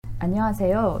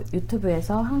안녕하세요.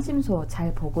 유튜브에서 황심소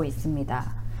잘 보고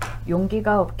있습니다.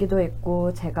 용기가 없기도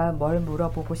했고 제가 뭘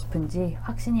물어보고 싶은지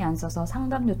확신이 안 서서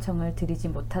상담 요청을 드리지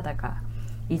못하다가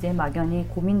이제 막연히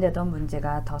고민되던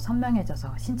문제가 더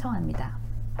선명해져서 신청합니다.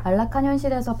 안락한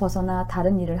현실에서 벗어나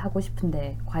다른 일을 하고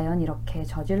싶은데 과연 이렇게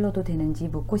저질러도 되는지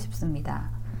묻고 싶습니다.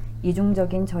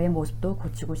 이중적인 저의 모습도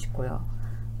고치고 싶고요.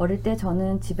 어릴 때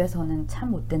저는 집에서는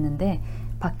참 못됐는데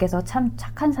밖에서 참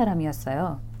착한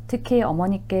사람이었어요. 특히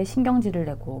어머니께 신경질을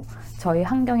내고 저희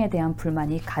환경에 대한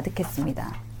불만이 가득했습니다.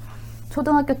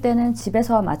 초등학교 때는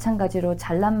집에서와 마찬가지로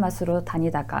잘난 맛으로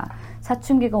다니다가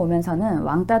사춘기가 오면서는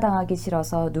왕따 당하기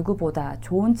싫어서 누구보다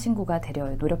좋은 친구가 되려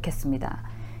노력했습니다.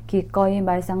 기꺼이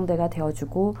말상대가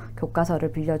되어주고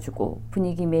교과서를 빌려주고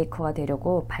분위기 메이커가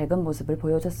되려고 밝은 모습을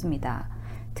보여줬습니다.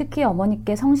 특히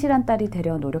어머니께 성실한 딸이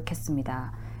되려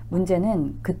노력했습니다.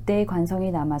 문제는 그때의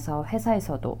관성이 남아서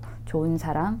회사에서도 좋은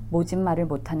사람, 모진 말을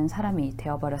못하는 사람이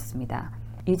되어버렸습니다.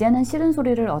 이제는 싫은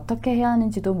소리를 어떻게 해야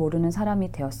하는지도 모르는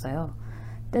사람이 되었어요.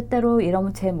 때때로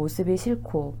이런 제 모습이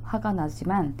싫고 화가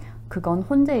나지만 그건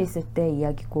혼자 있을 때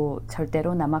이야기고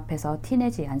절대로 남 앞에서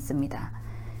티내지 않습니다.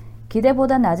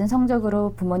 기대보다 낮은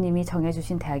성적으로 부모님이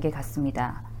정해주신 대학에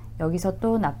갔습니다. 여기서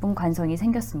또 나쁜 관성이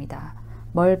생겼습니다.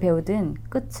 뭘 배우든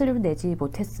끝을 내지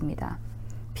못했습니다.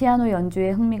 피아노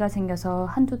연주에 흥미가 생겨서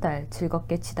한두 달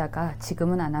즐겁게 치다가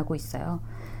지금은 안 하고 있어요.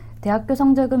 대학교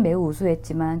성적은 매우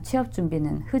우수했지만 취업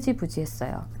준비는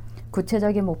흐지부지했어요.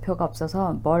 구체적인 목표가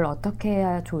없어서 뭘 어떻게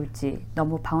해야 좋을지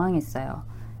너무 방황했어요.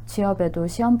 취업에도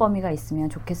시험 범위가 있으면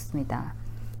좋겠습니다.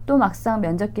 또 막상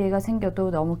면접 기회가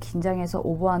생겨도 너무 긴장해서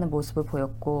오버하는 모습을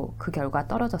보였고 그 결과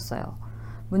떨어졌어요.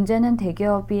 문제는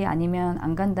대기업이 아니면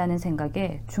안 간다는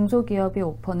생각에 중소기업의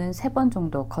오퍼는 3번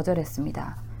정도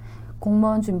거절했습니다.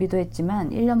 공무원 준비도 했지만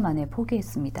 1년 만에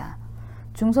포기했습니다.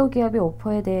 중소기업의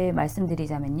오퍼에 대해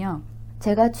말씀드리자면요.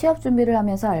 제가 취업 준비를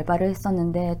하면서 알바를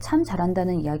했었는데 참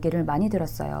잘한다는 이야기를 많이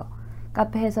들었어요.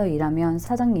 카페에서 일하면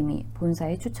사장님이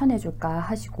본사에 추천해줄까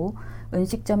하시고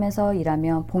음식점에서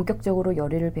일하면 본격적으로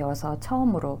요리를 배워서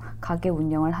처음으로 가게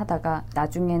운영을 하다가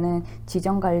나중에는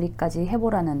지점관리까지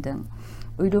해보라는 등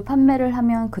의류 판매를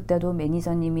하면 그때도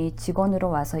매니저님이 직원으로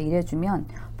와서 일해주면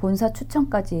본사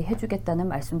추천까지 해주겠다는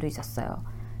말씀도 있었어요.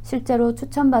 실제로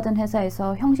추천받은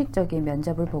회사에서 형식적인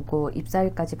면접을 보고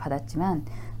입사일까지 받았지만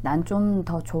난 좀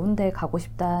더 좋은 데 가고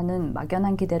싶다는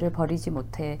막연한 기대를 버리지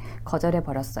못해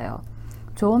거절해버렸어요.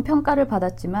 좋은 평가를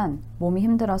받았지만 몸이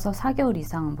힘들어서 4개월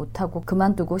이상 못하고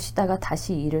그만두고 쉬다가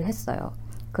다시 일을 했어요.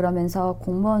 그러면서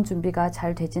공무원 준비가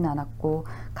잘 되진 않았고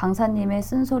강사님의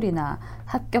쓴소리나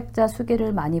합격자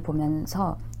수기를 많이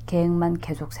보면서 계획만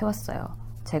계속 세웠어요.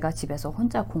 제가 집에서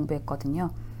혼자 공부했거든요.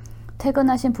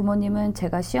 퇴근하신 부모님은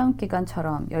제가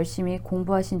시험기간처럼 열심히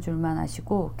공부하신 줄만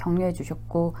아시고 격려해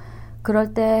주셨고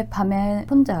그럴 때 밤에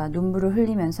혼자 눈물을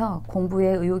흘리면서 공부에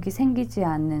의욕이 생기지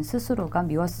않는 스스로가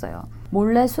미웠어요.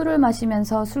 몰래 술을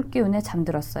마시면서 술기운에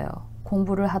잠들었어요.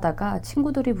 공부를 하다가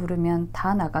친구들이 부르면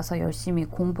다 나가서 열심히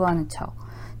공부하는 척,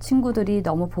 친구들이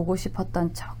너무 보고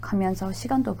싶었던 척 하면서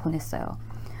시간도 보냈어요.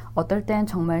 어떨 땐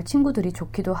정말 친구들이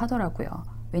좋기도 하더라고요.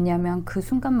 왜냐하면 그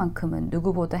순간만큼은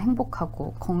누구보다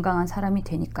행복하고 건강한 사람이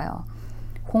되니까요.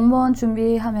 공무원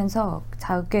준비하면서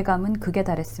자괴감은 극에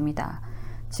달했습니다.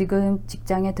 지금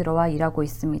직장에 들어와 일하고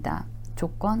있습니다.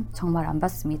 조건 정말 안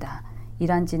받습니다.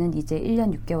 일한 지는 이제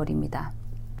 1년 6개월입니다.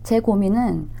 제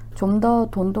고민은 좀 더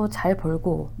돈도 잘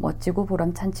벌고 멋지고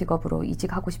보람찬 직업으로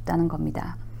이직하고 싶다는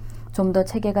겁니다. 좀 더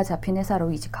체계가 잡힌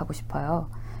회사로 이직하고 싶어요.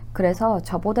 그래서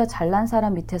저보다 잘난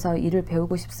사람 밑에서 일을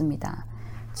배우고 싶습니다.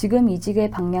 지금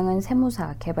이직의 방향은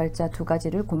세무사, 개발자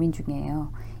 2가지를 고민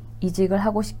중이에요. 이직을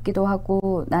하고 싶기도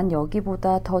하고 난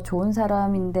여기보다 더 좋은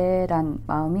사람인데 란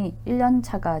마음이 1년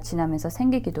차가 지나면서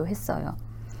생기기도 했어요.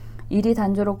 일이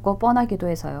단조롭고 뻔하기도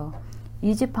해서요.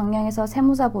 이직 방향에서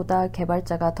세무사보다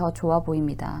개발자가 더 좋아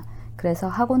보입니다. 그래서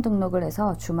학원 등록을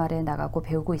해서 주말에 나가고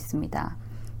배우고 있습니다.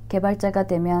 개발자가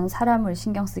되면 사람을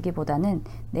신경 쓰기보다는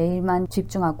내 일만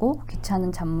집중하고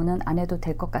귀찮은 잡무는 안 해도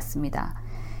될 것 같습니다.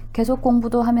 계속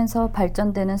공부도 하면서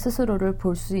발전되는 스스로를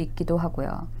볼 수 있기도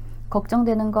하고요.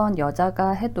 걱정되는 건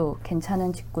여자가 해도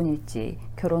괜찮은 직군일지,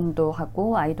 결혼도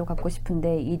하고 아이도 갖고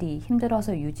싶은데 일이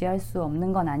힘들어서 유지할 수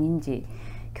없는 건 아닌지,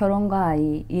 결혼과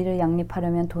아이, 일을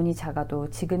양립하려면 돈이 작아도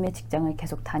지금의 직장을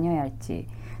계속 다녀야 할지,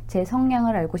 제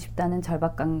성향을 알고 싶다는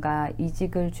절박감과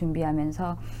이직을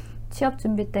준비하면서 취업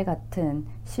준비 때 같은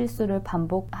실수를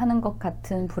반복하는 것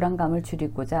같은 불안감을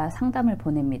줄이고자 상담을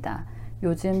보냅니다.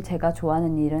 요즘 제가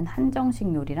좋아하는 일은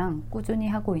한정식 요리랑 꾸준히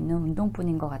하고 있는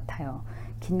운동뿐인 것 같아요.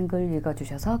 긴 글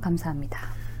읽어주셔서 감사합니다.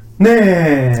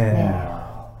 네.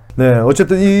 네,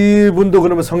 어쨌든 이분도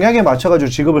그러면 성향에 맞춰가지고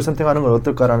직업을 선택하는 건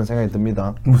어떨까라는 생각이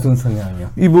듭니다. 무슨 성향이요?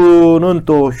 이분은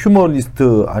또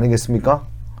휴머니스트 아니겠습니까?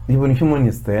 이분이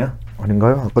휴머니스트예요?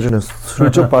 아닌가요? 아까 전에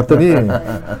슬쩍 봤더니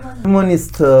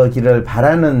휴머니스트 길을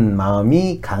바라는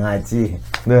마음이 강하지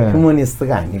네.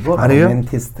 휴머니스트가 아니고 아니에요?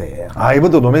 로맨티스트예요. 아,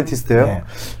 이분도 로맨티스트예요? 네.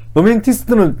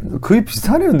 로맨티스트는 거의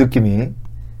비슷하네요, 느낌이.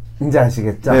 이제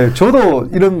아시겠죠? 네, 저도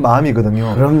이런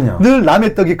마음이거든요. 그럼요. 늘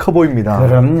남의 떡이 커 보입니다.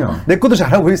 그럼요. 내 것도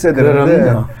잘하고 있어야 되는데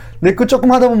그럼요. 내 거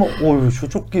조금 하다 보면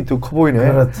저쪽 게 더 커 보이네.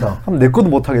 그렇죠. 그럼 내 것도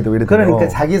못 하게 되고 이래. 그러니까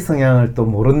자기 성향을 또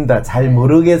모른다, 잘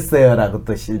모르겠어요라고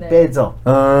또 실패죠.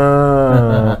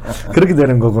 그렇게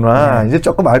되는 거구나. 네. 이제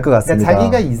조금 알 것 같습니다.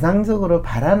 그러니까 자기가 이상적으로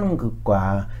바라는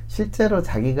것과 실제로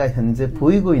자기가 현재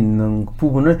보이고 있는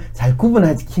부분을 잘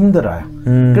구분하기 힘들어요.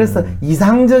 그래서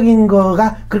이상적인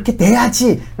거가 그렇게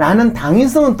돼야지라는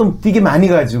당위성은 또 되게 많이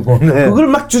가지고 네. 그걸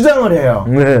막 주장을 해요.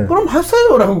 네. 그럼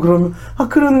하세요라고 그러면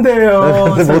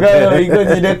그런데요. 네, 제가요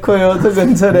이건 이랬고요.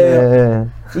 저건 저래요.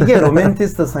 네. 이게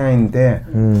로맨티스트 성향인데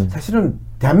사실은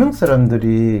대한민국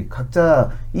사람들이 각자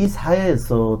이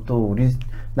사회에서 또 우리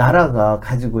나라가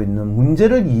가지고 있는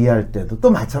문제를 이해할 때도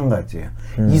또 마찬가지예요.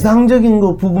 이상적인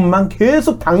거 부분만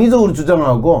계속 당위적으로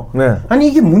주장하고 네. 아니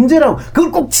이게 문제라고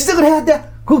그걸 꼭 지적을 해야 돼.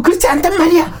 그거 그렇지 않단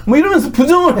말이야. 뭐 이러면서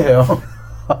부정을 해요.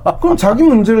 그럼 자기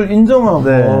문제를 인정하고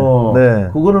네. 네.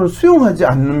 그거를 수용하지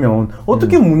않으면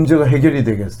어떻게 문제가 해결이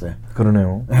되겠어요.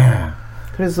 그러네요.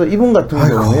 그래서 이분 같은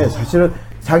경우에 사실은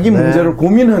자기 네. 문제를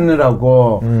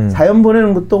고민하느라고 사연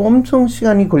보내는 것도 엄청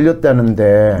시간이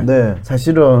걸렸다는데 네.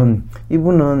 사실은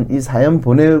이분은 이 사연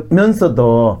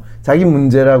보내면서도 자기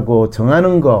문제라고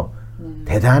정하는 거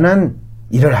대단한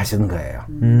일을 하시는 거예요.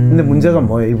 근데 문제가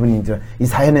뭐예요? 이분이 이제 이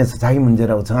사연에서 자기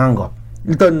문제라고 정한 거.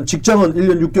 일단 직장은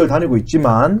 1년 6개월 다니고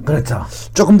있지만 그렇죠.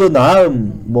 조금 더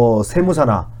나은 뭐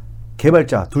세무사나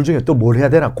개발자 둘 중에 또 뭘 해야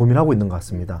되나 고민하고 있는 것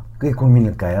같습니다. 그게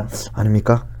고민일까요?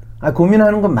 아닙니까?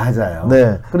 고민하는 건 맞아요.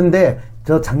 네. 그런데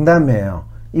저 장담해요.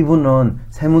 이분은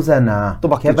세무사나 또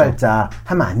바뀌죠. 개발자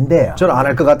하면 안 돼요. 저는 안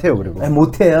할 것 같아요. 그리고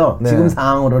못해요. 네. 지금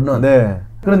상황으로는. 네.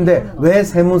 그런데 왜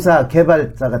세무사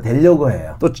개발자가 되려고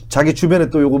해요? 또 자기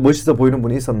주변에 또 요거 멋있어 보이는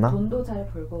분이 있었나? 돈도 잘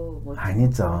벌고 뭐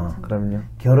아니죠. 그럼요.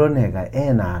 결혼해가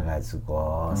애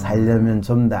낳아가지고 살려면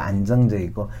좀 더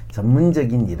안정적이고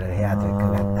전문적인 일을 해야 될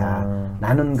것 같아.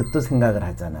 라는 것도 생각을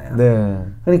하잖아요. 네.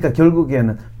 그러니까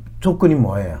결국에는 조건이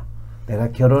뭐예요? 내가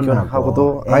결혼하고도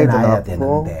결혼하고도 애 아이도 낳아야 낳고.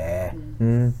 되는데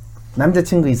음.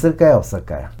 남자친구 있을까요?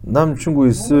 없을까요? 남친구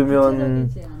있으면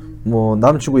구체적이지 않은 뭐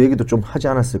남친구 얘기도 좀 하지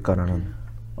않았을까라는.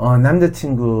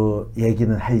 남자친구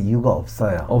얘기는 할 이유가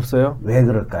없어요. 없어요? 왜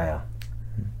그럴까요?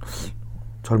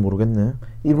 잘 모르겠네.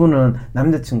 이분은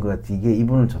남자친구가 되게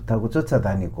이분을 좋다고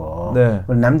쫓아다니고 네.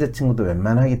 그리고 남자친구도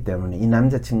웬만하기 때문에 이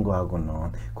남자친구하고는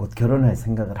곧 결혼할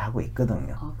생각을 하고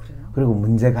있거든요. 아 그래요? 그리고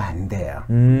문제가 안 돼요.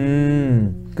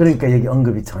 그러니까 여기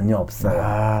언급이 전혀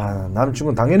없어요.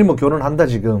 남친구는 당연히 뭐 결혼한다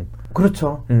지금.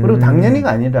 그렇죠. 그리고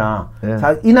당연히가 아니라 네.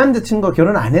 이 남자친구가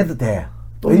결혼 안 해도 돼.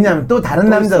 왜냐하면 또 다른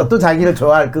남자가 또 자기를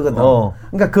좋아할 거거든.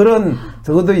 그러니까 그런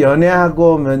적어도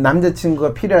연애하고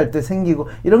남자친구가 필요할 때 생기고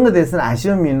이런 것에 대해서는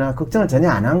아쉬움이나 걱정을 전혀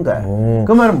안 한 거야.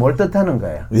 그 말은 뭘 뜻하는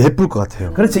거예요? 예쁠 것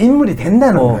같아요. 그렇죠. 인물이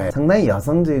된다는 거예요. 상당히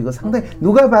여성적이고 상당히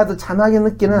누가 봐도 참하게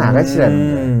느끼는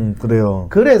아가씨라는 거예요. 그래요.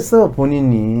 그래서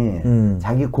본인이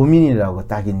자기 고민이라고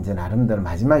딱 이제 나름대로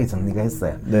마지막에 정리가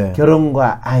했어요. 네.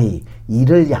 결혼과 아이,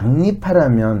 일을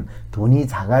양립하려면 돈이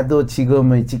작아도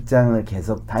지금의 직장을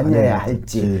계속 다녀야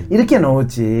할지 이렇게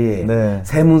놓지. 네.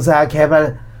 세무사,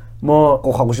 개발 뭐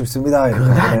꼭 하고 싶습니다.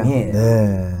 그거 아니에요.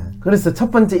 네. 그래서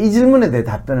첫 번째 이 질문에 대해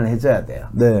답변을 해줘야 돼요.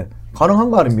 네. 가능한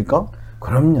거 아닙니까?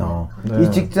 그럼요. 네.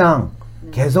 이 직장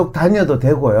계속 다녀도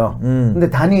되고요. 근데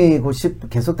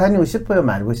계속 다니고 싶어요,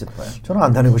 말고 싶어요? 저는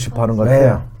안 다니고 싶어 하는 것 같아요.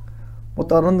 왜요? 뭐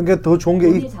다른 게 더 좋은 게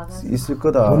돈이 작아서. 있을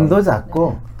거다. 돈도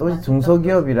작고 또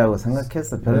중소기업이라고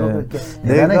생각해서 별로 네. 그렇게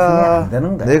대단하게 생각 안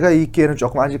되는 거야. 내가 있기에는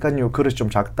조금 아직까지는 그릇이 좀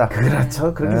작다.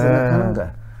 그렇죠. 그렇게 네. 생각하는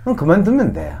거야. 그럼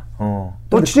그만두면 돼요.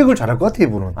 또 취직을 잘할 것 같아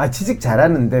이분은. 취직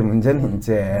잘하는데 문제는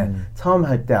이제 처음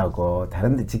할 때하고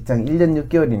다른데 직장 1년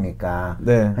 6개월이니까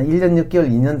네. 한 1년 6개월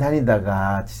 2년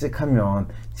다니다가 취직하면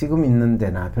지금 있는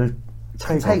데나 별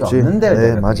차이가 없지. 없는 데가 네,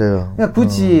 되거든. 맞아요. 그러니까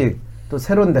굳이 또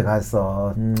새로운 데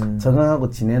가서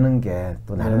적응하고 지내는 게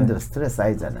또 나름대로 스트레스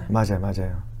쌓이잖아요.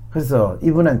 맞아요. 그래서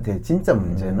이분한테 진짜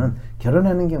문제는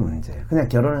결혼하는 게 문제예요. 그냥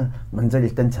결혼을 먼저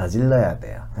일단 저질러야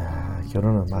돼요.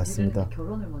 결혼은 맞습니다.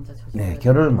 결혼을 먼저 저지르. 네,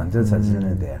 결혼을 먼저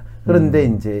저지르면 돼요. 그런데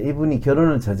이제 이분이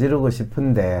결혼을 저지르고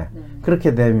싶은데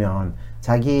그렇게 되면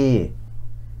자기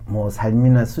뭐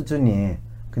삶이나 수준이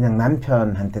그냥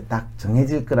남편한테 딱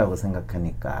정해질 거라고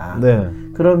생각하니까 네.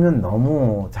 그러면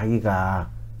너무 자기가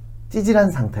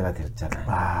찌질한 상태가 됐잖아요.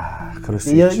 아, 그럴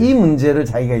수 있지. 이 문제를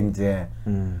자기가 이제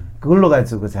그걸로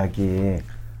가지고 자기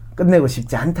끝내고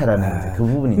싶지 않다라는 이제 그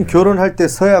부분이. 결혼할 때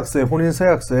서약서에, 혼인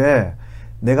서약서에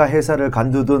내가 회사를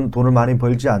간두든 돈을 많이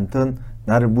벌지 않든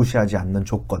나를 무시하지 않는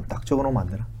조건 딱 적어놓으면 안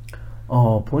되나?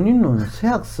 본인은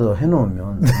서약서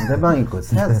해놓으면 상대방이 그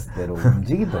서약서대로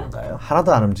움직이던가요?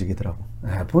 하나도 안 움직이더라고.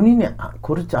 네, 본인이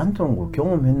그렇지 않다는 걸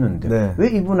경험했는데 네. 왜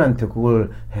이분한테 그걸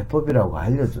해법이라고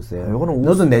알려주세요? 이거는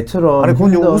너도 내처럼 아니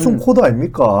그건 힘든- 우승 코드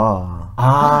아닙니까?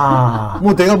 아,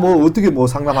 뭐 내가 뭐 어떻게 뭐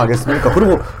상담하겠습니까?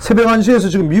 그리고 새벽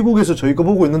 1시에서 지금 미국에서 저희 거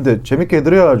보고 있는데 재밌게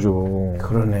해드려야죠.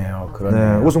 그러네요.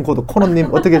 네, 우승 코드 코너님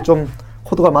어떻게 좀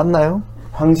코드가 맞나요?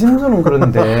 황심소는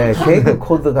그런데 개그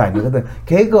코드가 아니거든.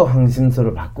 개그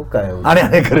황심소를 바꿀까요?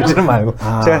 아니 그러지는 말고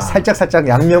제가 살짝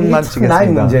양면만 이게 참 나의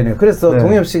치겠습니다. 문제네요. 그래서 네.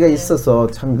 동엽 씨가 있어서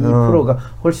참 이 프로가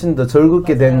훨씬 더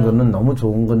즐겁게 된 거는 너무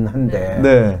좋은 건 한데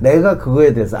네. 내가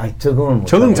그거에 대해서 적응을 못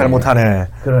적응 잘 못하네.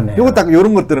 그러네요. 요거 딱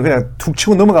요런 것들은 그냥 툭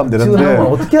치고 넘어가면 치고 되는데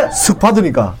넘어가면 어떻게- 슥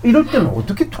받으니까. 이럴 때는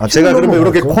어떻게 툭 제가 그러면 치고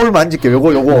이렇게 넘어가죠? 콜 만질게요.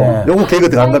 요거 네. 요거 개그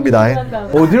들어간 겁니다.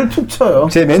 어디를 툭 쳐요?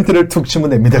 제 멘트를 툭 치면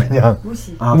됩니다. 그냥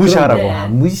무시하라고.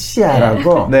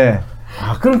 무시하라고? 네.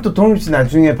 아, 그럼 또 동엽 씨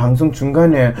나중에 방송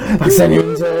중간에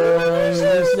박사님 저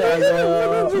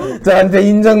무시하고 저한테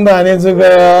인정도 안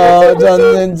해주고요.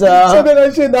 저는 저 새벽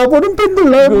 1시에 나보는 팬들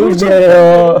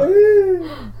그러게요.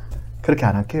 그렇게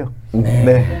안 할게요.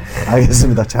 네.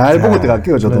 알겠습니다. 잘 보고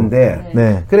들어갈게요, 저도. 그런데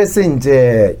네. 그래서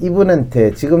이제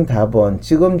이분한테 지금 답은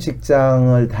지금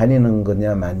직장을 다니는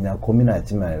거냐 맞냐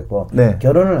고민하지 말고 네.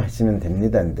 결혼을 하시면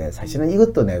됩니다인데 사실은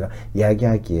이것도 내가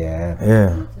이야기하기에 예.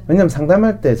 왜냐면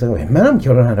상담할 때 제가 웬만하면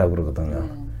결혼하라고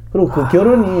그러거든요. 그리고 그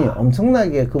결혼이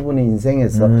엄청나게 그분의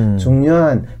인생에서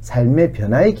중요한 삶의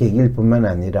변화의 계기일 뿐만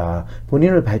아니라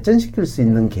본인을 발전시킬 수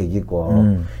있는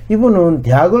계기고 이분은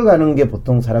대학을 가는 게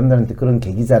보통 사람들한테 그런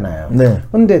계기잖아요. 네.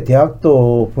 근데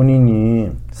대학도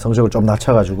본인이 성적을 좀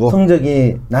낮춰가지고.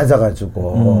 성적이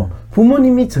낮아가지고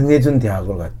부모님이 정해준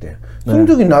대학을 갔대요.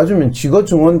 성적이 낮으면 지가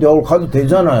정한 대학을 가도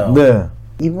되잖아요. 네.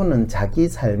 이분은 자기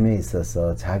삶에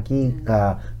있어서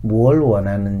자기가 뭘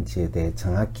원하는지에 대해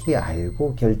정확히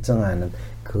알고 결정하는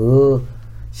그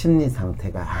심리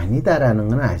상태가 아니다라는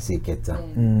건 알 수 있겠죠.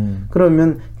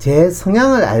 그러면 제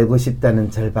성향을 알고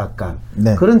싶다는 절박감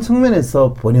네. 그런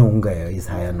측면에서 보내온 거예요, 이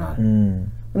사연을.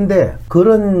 근데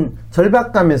그런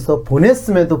절박감에서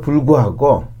보냈음에도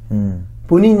불구하고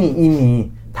본인이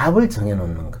이미 답을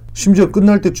정해놓는 거. 심지어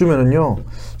끝날 때쯤에는요,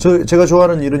 제가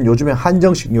좋아하는 일은 요즘에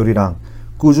한정식 요리랑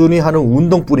꾸준히 하는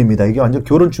운동뿐입니다. 이게 완전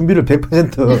결혼 준비를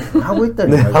 100% 하고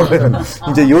있다는 네, 하고 있는.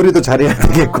 이제 요리도 잘해야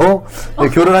되겠고, 네,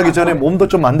 결혼하기 전에 몸도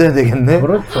좀 만들어야 되겠네.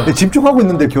 그렇죠. 네, 집중하고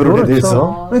있는데 결혼에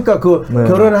대해서. 그러니까 그 네.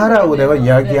 결혼하라고 내가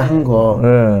이야기한 거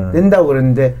네. 된다고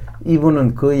그랬는데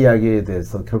이분은 그 이야기에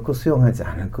대해서 결코 수용하지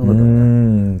않을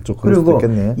거거든요. 좀 그럴 수도 그리고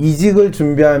있겠네. 이직을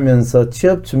준비하면서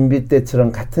취업 준비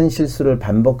때처럼 같은 실수를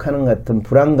반복하는 같은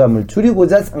불안감을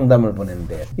줄이고자 상담을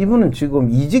보낸대요. 이분은 지금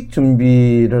이직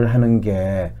준비를 하는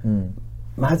게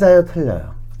맞아요, 틀려요?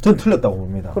 전 틀렸다고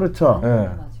봅니다. 그렇죠. 네.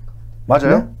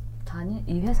 맞아요? 네?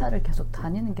 이 회사를 계속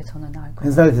다니는 게 저는 나을 것 같아요.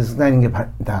 회사를 계속 다니는 게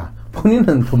다.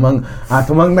 본인은 도망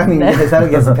다니는 게 회사를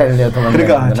계속 다니려고 도망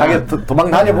그러니까 다니는구나. 자기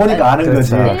도망 다녀보니까 아는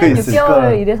그렇죠. 거지. 1년 있을 6개월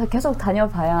거야. 이래서 계속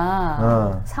다녀봐야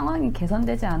어. 상황이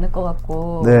개선되지 않을 것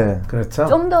같고 네. 그렇죠.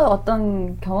 좀 더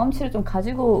어떤 경험치를 좀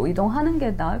가지고 이동하는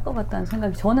게 나을 것 같다는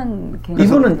생각이 저는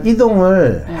개인적으로 이분은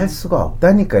이동을 할 수가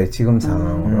없다니까요, 지금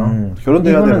상황으로.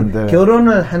 결혼돼야 이분은 되는데.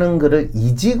 결혼을 하는 거를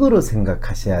이직으로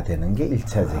생각하셔야 되는 게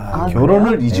 1차적이에요.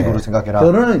 결혼을 이직으로 생각해라.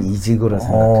 결혼을 이직으로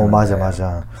생각하는 맞아, 거예요.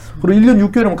 맞아. 그리고 1년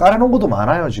 6개월이면 깔아놓은 것도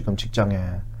많아요, 지금 직장에.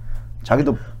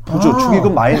 자기도 부조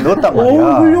축의금 많이 넣었단 오,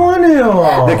 말이야.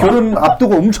 훌륭하네요. 내 결혼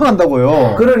앞두고 엄청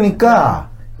한다고요. 그러니까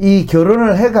이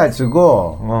결혼을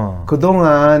해가지고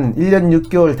그동안 1년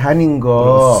 6개월 다닌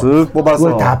거 쓱 뽑아서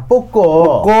그걸 다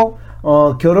뽑고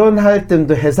결혼할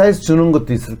때도 회사에서 주는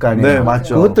것도 있을 거 아니에요. 네,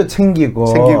 맞죠. 그것도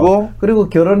챙기고 그리고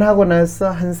결혼하고 나서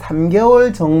한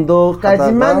 3개월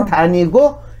정도까지만 하다가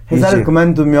다니고 회사를 이직.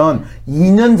 그만두면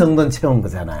 2년 정도는 채운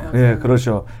거잖아요. 네,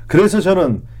 그렇죠. 그래서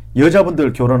저는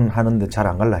여자분들 결혼하는데 잘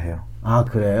안 갈라 해요. 아,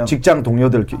 그래요? 직장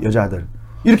동료들, 여자들.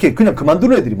 이렇게 그냥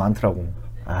그만두는 애들이 많더라고.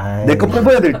 아이, 내 거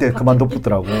뽑아야 될 때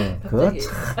그만뒀더라고. 그거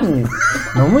참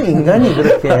너무 인간이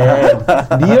그렇게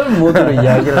리얼 모드로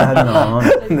이야기를 하면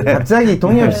갑자기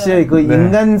동엽 씨의 그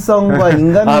인간성과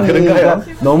인간미가 그런가요?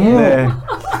 너무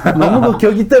너무 그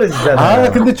격이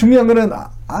떨어지잖아요. 근데 중요한 거는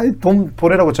돈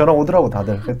보내라고 전화 오더라고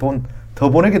다들. 돈 더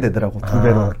보내게 되더라고.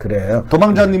 2배로. 그래요?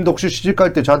 도망자님도 혹시 시집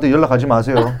갈 때 저한테 연락하지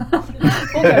마세요.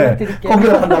 꼭 연락드릴게요. 꼭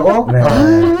연락한다고? 네.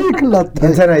 큰일 났다.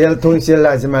 괜찮아요. 동시에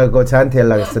연락하지 말고 저한테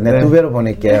연락했어. 내가 네. 2배로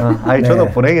보낼게요. 아니 네. 저도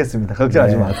보내겠습니다.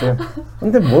 걱정하지 네. 마세요.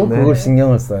 근데 뭐 네. 그걸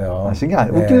신경을 써요. 신경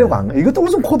안 네. 웃기려고 안 이것도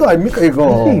웃음 코드 아닙니까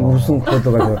이거? 이게 웃음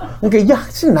코드가 그러니까 이게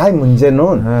확실히 나의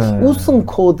문제는 네. 웃음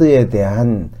코드에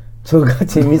대한 저가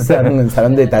재밌어하는 건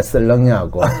사람들이 다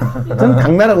썰렁해하고 저는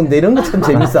당나라 군대 이런 거 참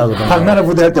재밌어하거든요. 당나라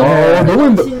부대 할 때 너무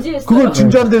힘들어. 진지했어요. 그걸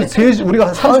진지한데 우리가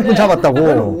한 30분 잡았다고.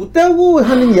 웃다고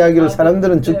하는 이야기를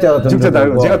사람들은 죽자고 죽자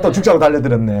달고 던져들고. 제가 또 죽자고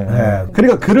달려드렸네. 네.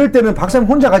 그러니까 그럴 때는 박사님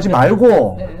혼자 가지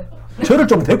말고 저를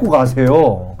좀 데리고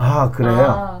가세요. 아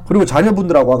그래요? 그리고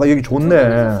자녀분들하고 아까 여기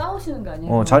좋네. 싸우시는 거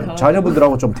아니에요?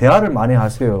 자녀분들하고 좀 대화를 많이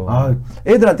하세요. 아.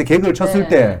 애들한테 개그를 쳤을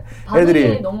때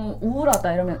애들이 너무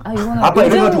우울하다 이러면 이거는 아빠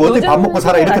이래가지고 어떻게 밥 먹고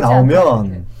살아 이렇게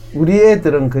나오면 우리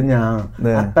애들은 그냥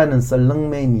네. 아빠는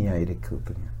썰렁맨이야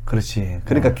이렇게거든요. 그렇지.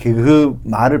 그러니까 그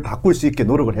말을 바꿀 수 있게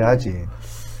노력을 해야지.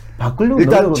 바꾸려고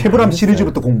일단 노력은 체브람 안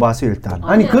시리즈부터 공부하세요 일단.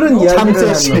 아니 그런 이야기를 참새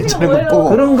하면 시리즈는 못 보고.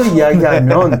 그런 거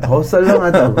이야기하면 더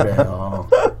썰렁하다고 그래요.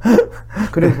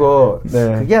 그리고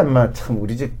네. 그게 아마 참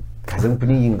우리 집 가정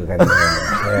분위기인 것 같네요. 네.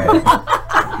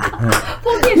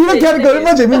 이렇게 하니까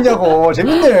얼마나 재밌냐고.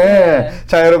 재밌네.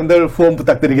 자, 여러분들 후원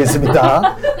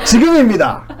부탁드리겠습니다.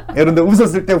 지금입니다. 여러분들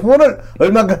웃었을 때 후원을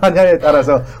얼마나 하냐에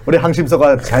따라서 우리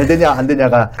항심소가 잘 되냐 안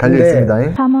되냐가 갈려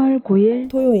있습니다. 3월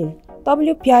 9일 토요일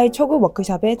WPI 초급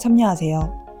워크숍에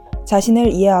참여하세요. 자신을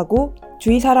이해하고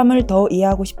주위 사람을 더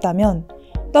이해하고 싶다면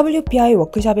WPI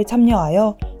워크숍에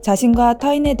참여하여 자신과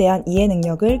타인에 대한 이해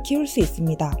능력을 키울 수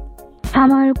있습니다.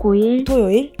 3월 9일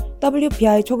토요일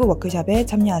WPI 초급 워크숍에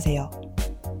참여하세요.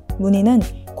 문의는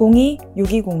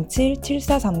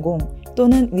 02-6207-7430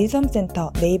 또는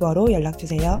윌섬센터 네이버로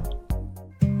연락주세요.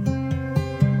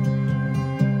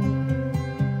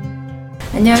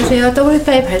 안녕하세요.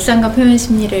 WPI 발상과 표현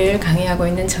심리를 강의하고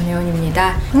있는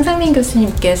전혜원입니다. 황상민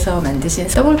교수님께서 만드신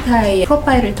WPI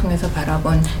프로파일을 통해서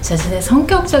바라본 자신의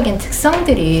성격적인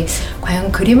특성들이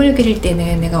과연 그림을 그릴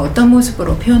때는 내가 어떤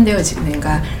모습으로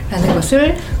표현되어지는가라는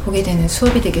것을 보게 되는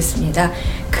수업이 되겠습니다.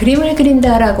 그림을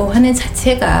그린다라고 하는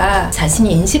자체가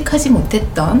자신이 인식하지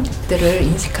못했던 것들을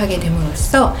인식하게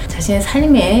됨으로써 자신의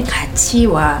삶의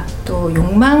가치와 또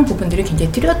욕망 부분들이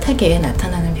굉장히 뚜렷하게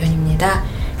나타나는 편입니다.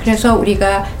 그래서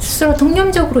우리가 스스로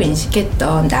통념적으로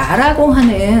인식했던 나라고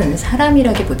하는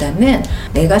사람이라기보다는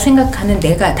내가 생각하는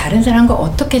내가 다른 사람과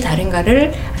어떻게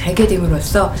다른가를 알게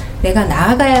됨으로써 내가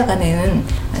나아가야 하는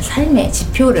삶의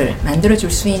지표를 만들어줄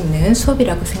수 있는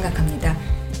수업이라고 생각합니다.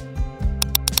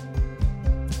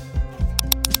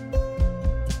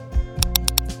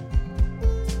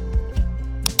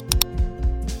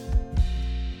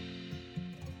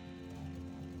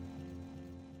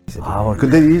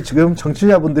 근데 이 지금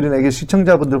청취자분들이나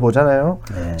시청자분들 보잖아요.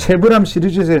 네. 체브람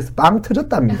시리즈에서 빵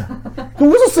터졌답니다.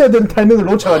 웃었어야 되는 타이밍을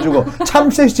놓쳐가지고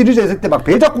참새 시리즈 했을 때 막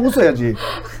배 잡고 웃어야지.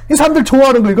 이 사람들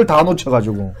좋아하는 거 이걸 다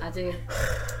놓쳐가지고. 아직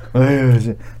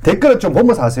에휴, 댓글을 좀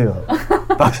보면서 하세요.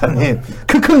 박사님.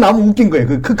 크크 너무 웃긴 거예요.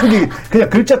 그 크크기 그냥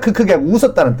글자 크크기 하고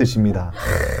웃었다는 뜻입니다.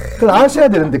 그걸 아셔야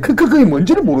되는데 크크기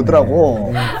뭔지를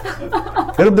모르더라고.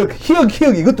 여러분들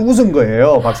히읗 이것도 웃은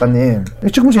거예요, 박사님.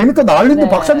 지금 재밌다 난리인데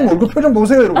박사님 얼굴 표정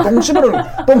보세요. 여러분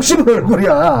똥 씹은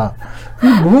얼굴이야.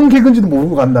 뭔 개그인지도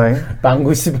모르고 간다.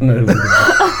 빵구 씹은 얼굴.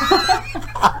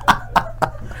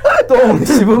 똥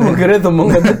씹으면 그래도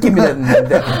뭔가 느낌이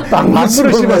났는데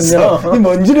빵구를 씹었어. 이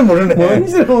뭔지를 모르네.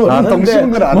 뭔지를 모르는데 똥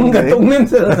씹은 건 아는데. 뭔가 똥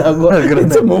냄새가 나고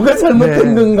대체 뭐가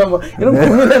잘못된 건가 뭐 이런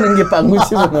고민하는 게 빵구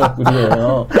씹은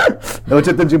얼굴이에요.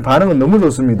 어쨌든 지금 반응은 너무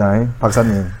좋습니다,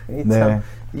 박사님. 네.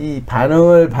 이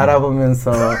반응을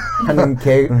바라보면서 하는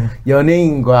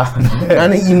연예인과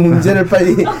나는 이 문제를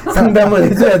빨리 상담을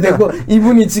해줘야 되고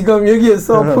이분이 지금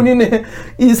여기에서 본인의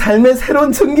이 삶의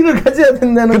새로운 전기를 가져야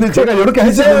된다는 근데 제가 이렇게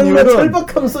하시는 이유는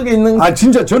절박함 속에 있는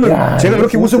진짜 저는 제가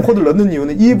이렇게 진짜. 웃음 코드를 넣는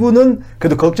이유는 이분은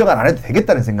그래도 걱정 안 해도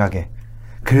되겠다는 생각에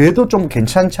그래도 좀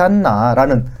괜찮지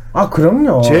않나라는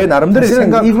그럼요. 제 나름대로의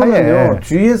생각 이분은요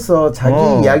주위에서 자기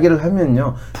이야기를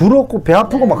하면요 부럽고 배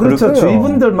아프고 막 그렇죠. 그럴 거예요.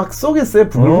 주위분들 막 속였어요.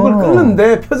 부글부글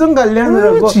끓는데 표정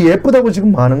관리하느라고 그렇지 예쁘다고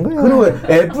지금 뭐 하는 거야. 그리고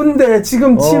예쁜데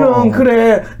지금 치는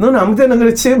그래 넌 아무 때나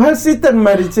그래 취업할 수 있단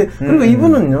말이지. 그리고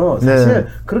이분은요 사실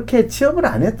그렇게 취업을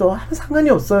안 해도 아무 상관이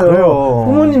없어요. 그래요.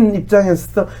 부모님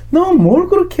입장에서 너 뭘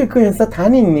그렇게 그 회사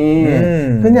다니니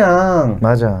그냥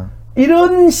맞아.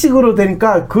 이런 식으로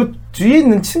되니까 그 주위에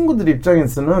있는 친구들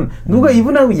입장에서는 누가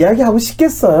이분하고 이야기하고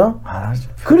싶겠어요?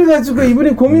 그래가지고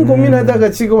이분이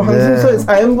고민하다가 지금 황승소에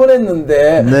사연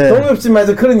보냈는데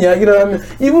동엽씨마저 그런 이야기를 하면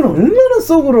이분 얼마나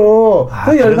속으로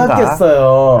더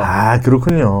열받겠어요.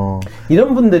 그렇군요.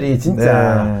 이런 분들이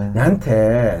진짜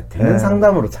나한테 대면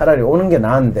상담으로 차라리 오는 게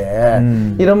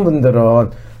나은데 이런 분들은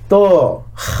또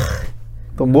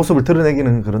모습을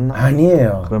드러내기는 그렇나?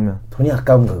 아니에요. 그러면 돈이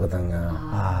아까운 거거든요.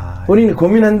 본인이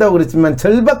고민한다고 그랬지만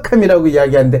절박함이라고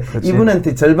이야기하는데 그렇지.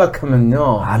 이분한테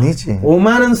절박하면요 아니지.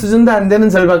 5만 원 수준도 안 되는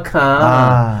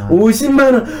절박함.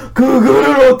 50만 원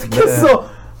그거를 어떻게 했어?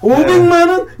 500만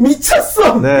원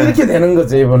미쳤어. 이렇게 되는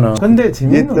거죠 이분은. 근데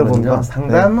재밌는 건요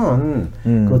상담은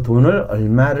그 돈을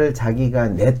얼마를 자기가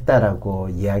냈다라고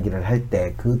이야기를 할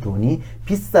때 그 돈이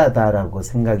비싸다라고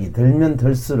생각이 들면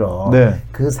들수록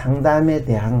그 상담에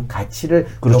대한 가치를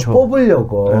더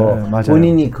뽑으려고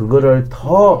본인이 그거를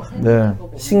더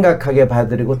심각하게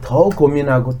봐드리고 더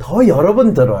고민하고 더 여러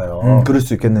번 들어요. 그럴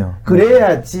수 있겠네요.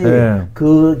 그래야지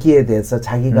거기에 대해서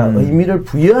자기가 의미를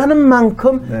부여하는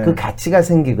만큼 그 가치가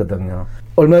생기거든요.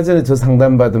 얼마 전에 저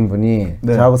상담받은 분이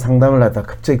저하고 상담을 하다가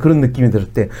갑자기 그런 느낌이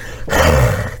들었대.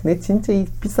 내 진짜 이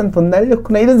비싼 돈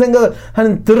날렸구나 이런 생각을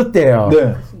들었대요.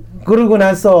 그러고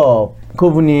나서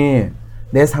그분이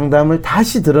내 상담을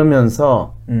다시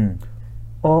들으면서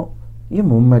이게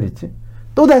뭔 말이지?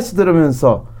 또 다시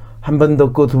들으면서 한 번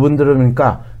듣고 두 번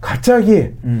들으니까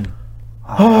갑자기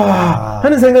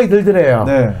하는 생각이 들더래요.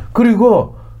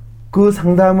 그리고 그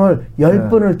상담을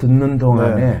 10번을 듣는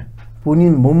동안에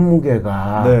본인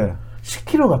몸무게가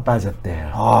 10kg가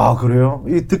빠졌대요. 그래요?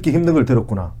 이 듣기 힘든 걸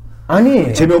들었구나.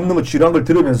 아니 재미없는 거 지루한 걸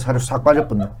들으면서 살이 싹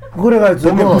빠졌거든요.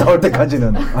 그래가지고 동영 나올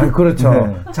때까지는.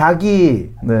 그렇죠.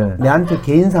 자기 내한테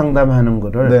개인 상담하는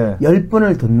거를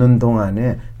 10번을 듣는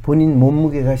동안에 본인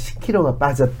몸무게가 10kg가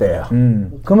빠졌대요.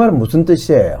 그 말은 무슨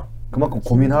뜻이에요? 그만큼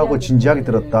고민하고 진지하게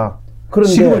들었다.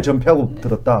 그런데 식음을 전폐하고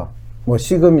들었다. 뭐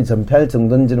식음이 전폐할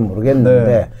정도인지는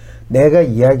모르겠는데 내가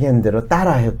이야기한 대로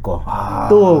따라했고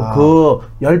또 그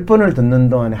 10번을 듣는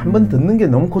동안에 한 번 듣는 게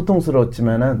너무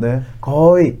고통스러웠지만은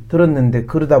거의 들었는데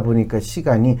그러다 보니까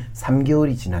시간이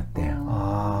 3개월이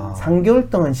지났대요. 3개월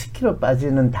동안 10kg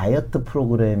빠지는 다이어트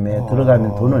프로그램에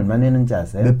들어가면 돈 얼마 내는지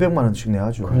아세요? 몇백만 원씩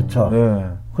내야죠. 그렇죠.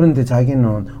 그런데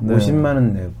자기는 50만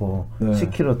원 내고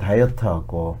 10kg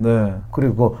다이어트하고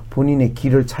그리고 본인의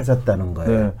길을 찾았다는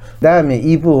거예요. 그다음에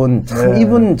이분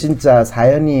이분 진짜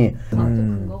사연이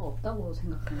근거가 없다고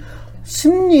생각하는 것 같아요.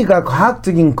 심리가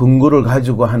과학적인 근거를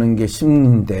가지고 하는 게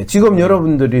심리인데 지금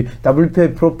여러분들이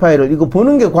WPI 프로파일을 이거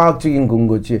보는 게 과학적인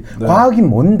근거지 과학이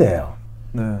뭔데요?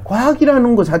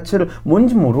 과학이라는 것 자체를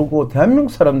뭔지 모르고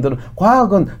대한민국 사람들은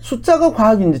과학은 숫자가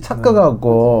과학인지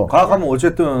착각하고 과학하면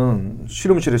어쨌든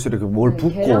실험실에서 이렇게 뭘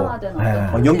붓고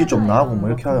연기 좀 나고 뭐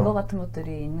이렇게 근거 하요. 같은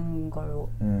것들이 있는 걸로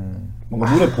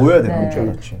뭔가 눈에 보여야 되는 줄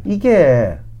알았지.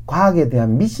 이게 과학에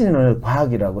대한 미신을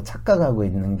과학이라고 착각하고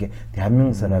있는 게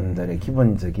대한민국 사람들의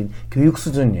기본적인 교육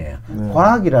수준이에요.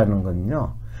 과학이라는 건요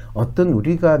어떤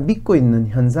우리가 믿고 있는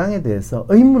현상에 대해서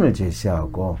의문을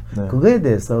제시하고 그거에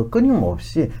대해서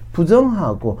끊임없이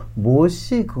부정하고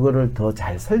무엇이 그거를 더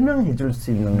잘 설명해 줄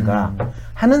수 있는가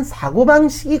하는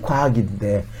사고방식이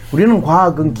과학인데 우리는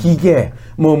과학은 기계,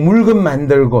 뭐 물건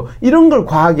만들고 이런 걸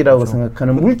과학이라고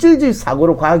생각하는 물질주의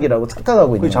사고를 과학이라고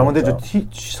착각하고 있는 거죠. 잘못됐죠.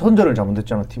 선전을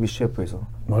잘못했잖아. TV CF에서.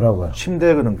 뭐라고요?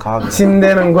 침대는 과학.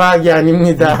 침대는 과학이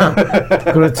아닙니다.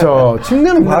 그렇죠.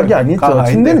 침대는 과학이 아니죠.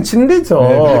 침대는 침대죠.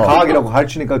 과학이라고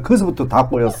가르치니까 거기서부터 다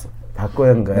꼬였어. 다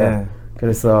꼬연 거예요.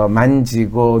 그래서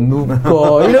만지고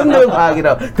눕고 이런 걸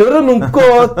과학이라고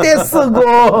덜어눕고 떼쓰고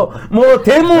뭐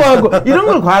데모하고 이런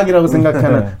걸 과학이라고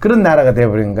생각하는 그런 나라가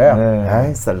돼버린 거예요.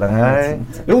 아이 썰렁하네.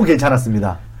 요거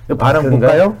괜찮았습니다. 반응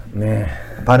볼까요?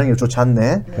 반응이 좋지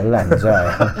않네. 별로 안 좋아요.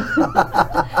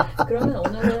 그러면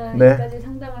오늘은 여기까지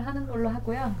상담을 하는 걸로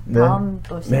하고요. 다음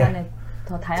또 시간에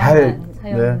더 다양한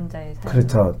사연자의 사연.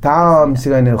 그렇죠. 다음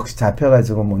시간에 혹시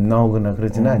잡혀가지고 못 나오거나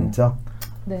그러지는 않죠?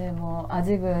 네, 뭐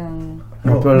아직은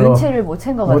별로 눈치를 못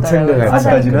챈 것 같아요.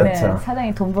 아직까지는?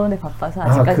 사장이 돈 버는데 바빠서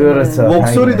아직까지는. 그렇죠.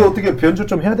 목소리도 어떻게 변조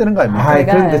좀 해야 되는 거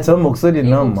아닙니까? 그런데 저 목소리는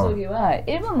이 목소리와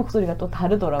일본 목소리가 또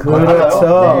다르더라고요. 그렇죠.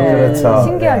 그렇죠.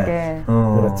 신기하게.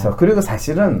 그렇죠. 그리고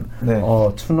사실은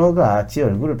춘호가 지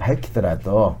얼굴을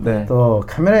밝히더라도 또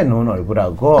카메라에 놓은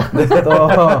얼굴하고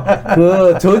또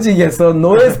그 조직에서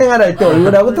노예 생활할 때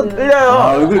얼굴하고 또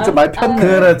틀려요. 얼굴이 좀 많이 폈네.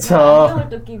 그렇죠. 안경을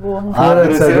또 끼고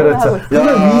그렇죠.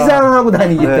 그걸 위장하고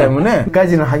다니기 때문에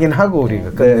까지는 하긴 하고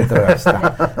우리가 끝내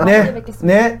들어갑시다.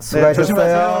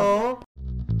 수고하셨어요.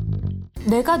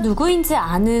 내가 누구인지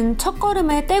아는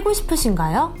첫걸음을 떼고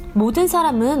싶으신가요? 모든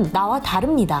사람은 나와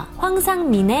다릅니다.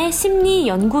 황상민의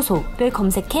심리연구소를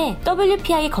검색해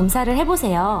WPI 검사를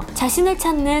해보세요. 자신을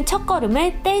찾는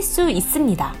첫걸음을 뗄 수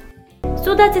있습니다.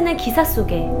 쏟아지는 기사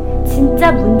속에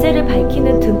진짜 문제를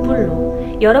밝히는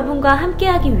등불로 여러분과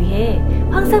함께하기 위해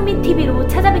황상민 TV로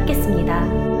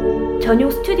찾아뵙겠습니다.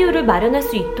 전용 스튜디오를 마련할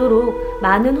수 있도록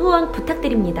많은 후원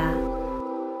부탁드립니다.